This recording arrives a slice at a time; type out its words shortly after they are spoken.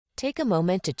Take a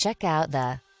moment to check out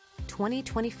the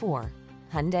 2024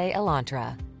 Hyundai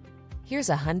Elantra.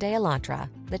 Here's a Hyundai Elantra,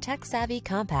 the tech-savvy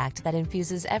compact that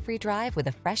infuses every drive with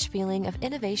a fresh feeling of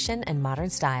innovation and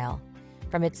modern style.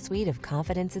 From its suite of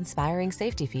confidence-inspiring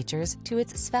safety features to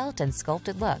its svelte and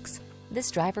sculpted looks,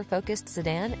 this driver-focused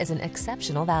sedan is an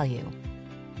exceptional value.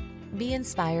 Be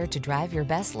inspired to drive your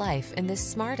best life in this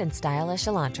smart and stylish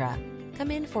Elantra.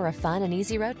 Come in for a fun and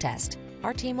easy road test.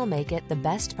 Our team will make it the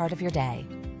best part of your day.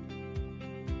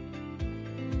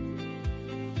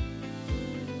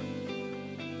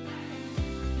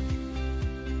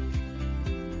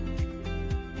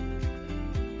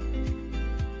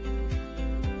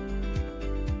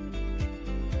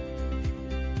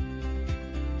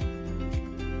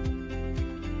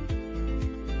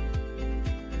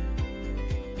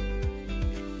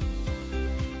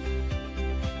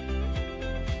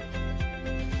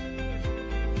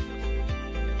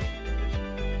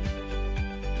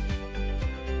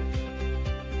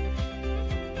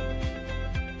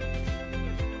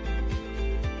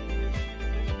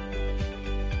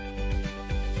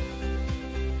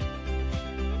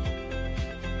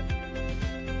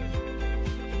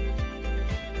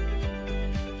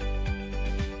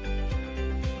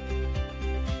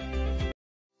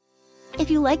 If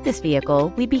you like this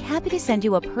vehicle, we'd be happy to send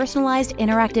you a personalized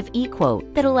interactive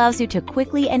e-quote that allows you to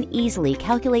quickly and easily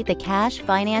calculate the cash,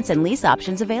 finance, and lease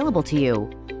options available to you.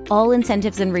 All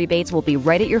incentives and rebates will be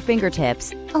right at your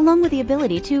fingertips, along with the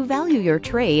ability to value your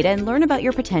trade and learn about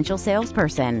your potential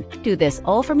salesperson. Do this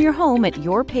all from your home at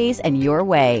your pace and your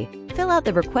way. Fill out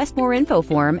the Request More Info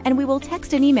form and we will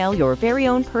text and email your very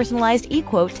own personalized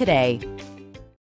e-quote today.